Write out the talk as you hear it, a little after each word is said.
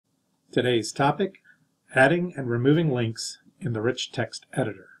Today's topic, adding and removing links in the rich text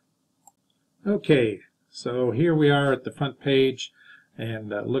editor. Okay, so here we are at the front page, and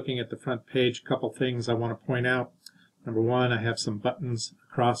looking at the front page, a couple things I want to point out. Number one, I have some buttons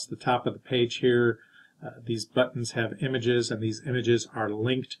across the top of the page here. These buttons have images, and these images are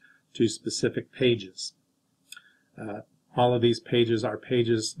linked to specific pages. All of these pages are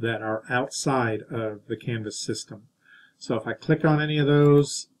pages that are outside of the Canvas system. So if I click on any of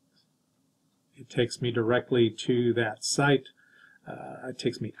those, it takes me directly to that site. It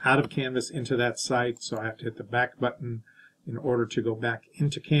takes me out of Canvas into that site, so I have to hit the back button in order to go back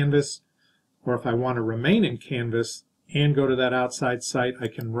into Canvas. Or if I want to remain in Canvas and go to that outside site, I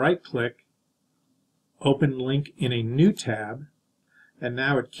can right-click, open link in a new tab, and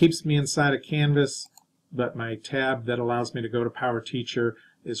now it keeps me inside of Canvas, but my tab that allows me to go to PowerTeacher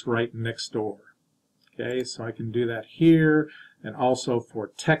is right next door. Okay, so I can do that here, and also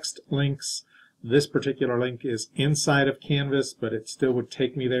for text links. This particular link is inside of Canvas, but it still would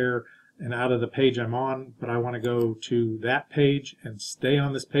take me there and out of the page I'm on, but I want to go to that page and stay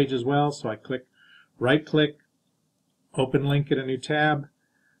on this page as well, so I right-click, open link in a new tab,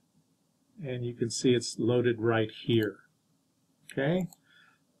 and you can see it's loaded right here. Okay,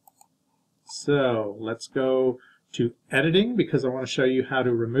 so let's go to editing, because I want to show you how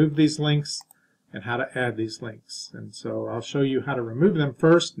to remove these links and how to add these links. And so I'll show you how to remove them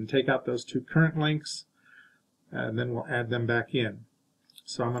first and take out those two current links, and then we'll add them back in.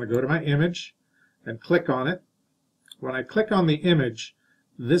 So I'm going to go to my image and click on it. When I click on the image,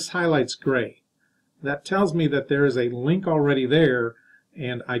 this highlights gray. That tells me that there is a link already there,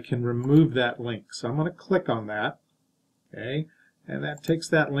 and I can remove that link. So I'm going to click on that, okay, and that takes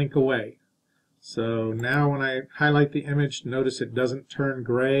that link away. So now when I highlight the image, notice it doesn't turn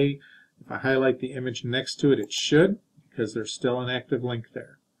gray. If I highlight the image next to it, it should, because there's still an active link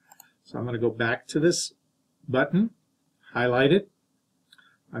there. So I'm going to go back to this button, highlight it.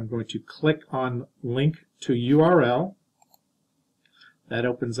 I'm going to click on Link to URL. That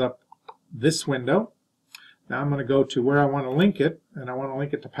opens up this window. Now I'm going to go to where I want to link it, and I want to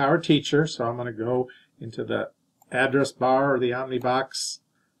link it to PowerTeacher, so I'm going to go into the address bar or the Omnibox,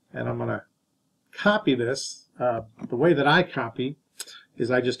 and I'm going to copy this. The way that I copy is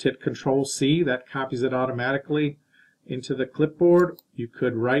I just hit Control-C. That copies it automatically into the clipboard. You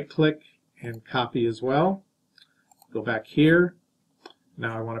could right-click and copy as well. Go back here.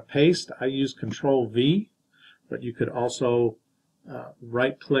 Now I want to paste. I use Control-V, but you could also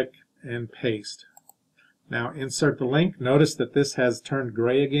right-click and paste. Now insert the link. Notice that this has turned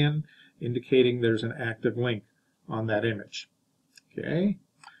gray again, indicating there's an active link on that image. Okay,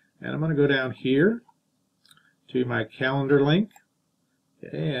 and I'm going to go down here to my calendar link.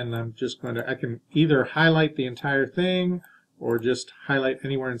 Okay, and I'm just going to, I can either highlight the entire thing or just highlight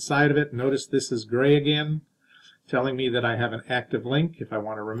anywhere inside of it. Notice this is gray again, telling me that I have an active link. If I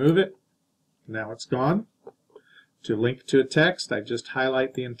want to remove it, now it's gone. To link to a text, I just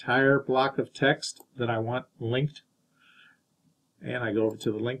highlight the entire block of text that I want linked, and I go over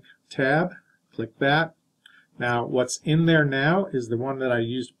to the link tab, click that. Now what's in there now is the one that I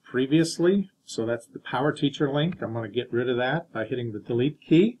used previously, so that's the PowerTeacher link. I'm going to get rid of that by hitting the delete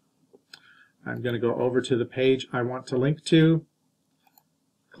key. I'm going to go over to the page I want to link to,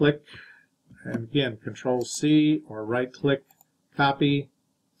 click, and again Control-C or right-click, copy,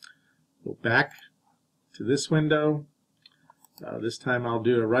 go back to this window. This time I'll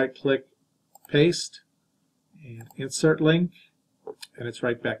do a right-click, paste, and insert link, and it's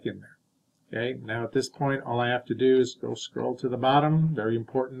right back in there. Okay, now at this point all I have to do is go scroll to the bottom. Very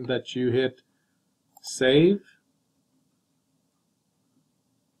important that you hit save,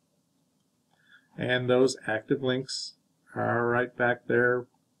 and those active links are right back there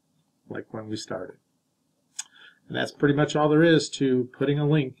like when we started. And that's pretty much all there is to putting a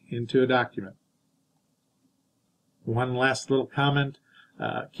link into a document. One last little comment.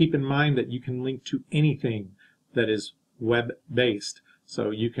 Keep in mind that you can link to anything that is web-based.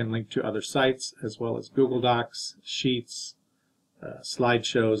 So you can link to other sites as well as Google Docs, Sheets,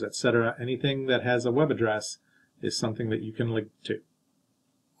 slideshows, etc. Anything that has a web address is something that you can link to.